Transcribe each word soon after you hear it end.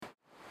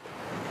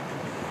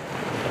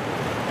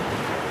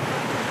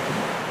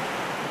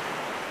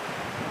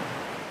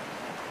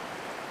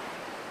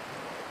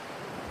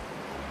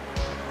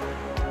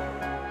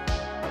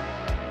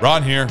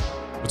Ron here.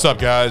 What's up,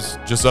 guys?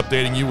 Just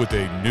updating you with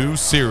a new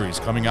series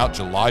coming out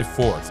July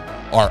 4th,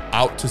 our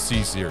Out to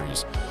Sea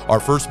series. Our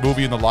first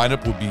movie in the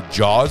lineup will be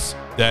Jaws,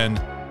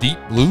 then Deep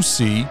Blue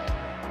Sea,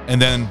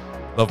 and then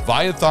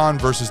Leviathan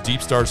versus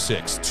Deep Star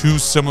 6, two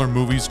similar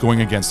movies going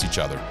against each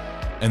other.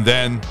 And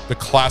then the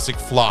classic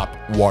flop,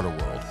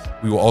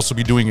 Waterworld. We will also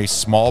be doing a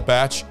small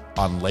batch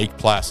on Lake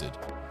Placid.